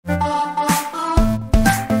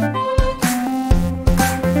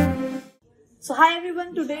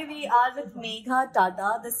everyone, today we are with Megha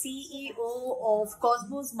Tata, the CEO of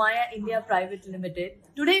Cosmos Maya India Private Limited.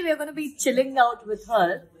 Today we are going to be chilling out with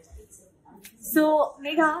her. So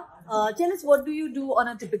Megha, tell us, what do you do on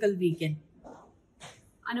a typical weekend?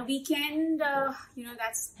 On a weekend,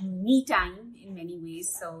 that's me time in many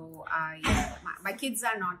ways. So my kids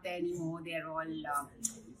are not there anymore. They're all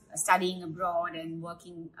studying abroad and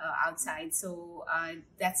working outside. So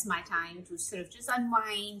that's my time to sort of just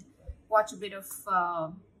unwind, watch a bit of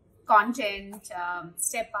content,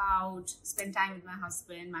 step out, spend time with my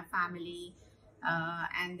husband, my family,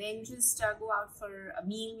 and then just go out for a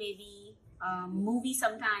meal, maybe movie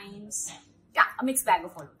sometimes. Yeah, a mixed bag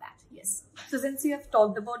of all of that. Yes. So since you have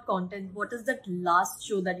talked about content, what is that last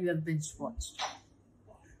show that you have binge watched?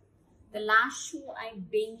 The last show I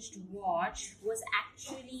binged watched was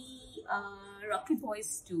actually Rocket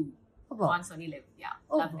Boys 2 on Sony Live. Yeah,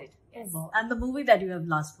 loved it. Yes. And the movie that you have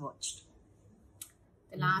last watched?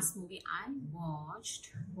 The last movie I watched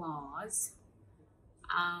was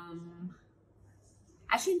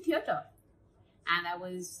actually in theatre, and that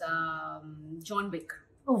was John Wick.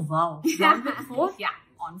 Oh wow! John Wick 4? Yeah,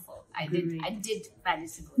 on 4. I did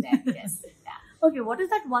manage to go there. Yes. Yeah. Okay, what is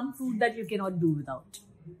that one food that you cannot do without?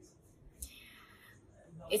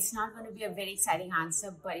 It's not going to be a very exciting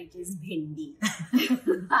answer, but it is bhindi.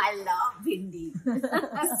 I love bhindi.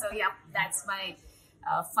 So yeah, that's my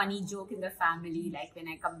funny joke in the family. Like when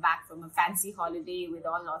I come back from a fancy holiday with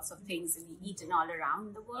all lots of things and we eat all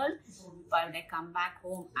around the world, but when I come back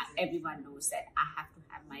home, everyone knows that I have to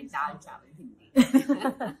have my dal chawal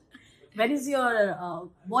bhindi.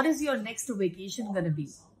 What is your next vacation going to be?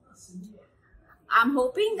 I'm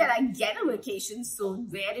hoping that I get a vacation soon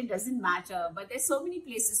where it doesn't matter, but there's so many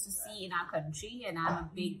places to see in our country, and I'm a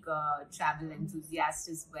big travel enthusiast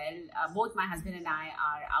as well. Both my husband and I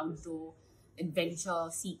are outdoor adventure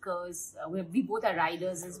seekers. We both are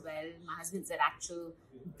riders as well. My husband's an actual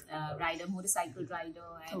rider, motorcycle rider,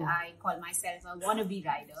 and I call myself a wannabe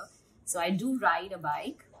rider. So I do ride a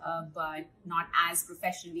bike, but not as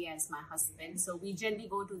professionally as my husband. So we generally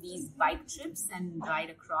go to these bike trips and ride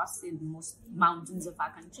across in most mountains of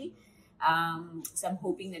our country. So I'm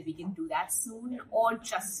hoping that we can do that soon, or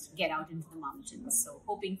just get out into the mountains. So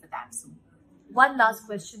hoping for that soon. One last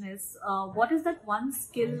question is, what is that one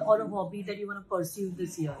skill or a hobby that you want to pursue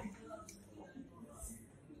this year?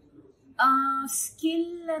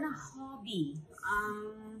 Skill and a hobby.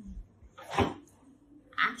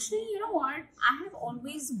 Actually, you know what? I have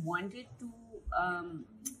always wanted to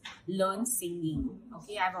learn singing.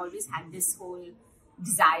 Okay, I've always had this whole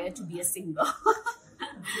desire to be a singer.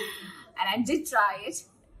 And I did try it.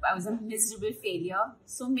 I was a miserable failure.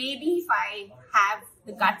 So maybe if I have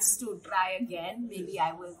the guts to try again, maybe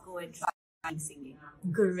I will go and try singing.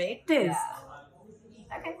 Great. Yeah.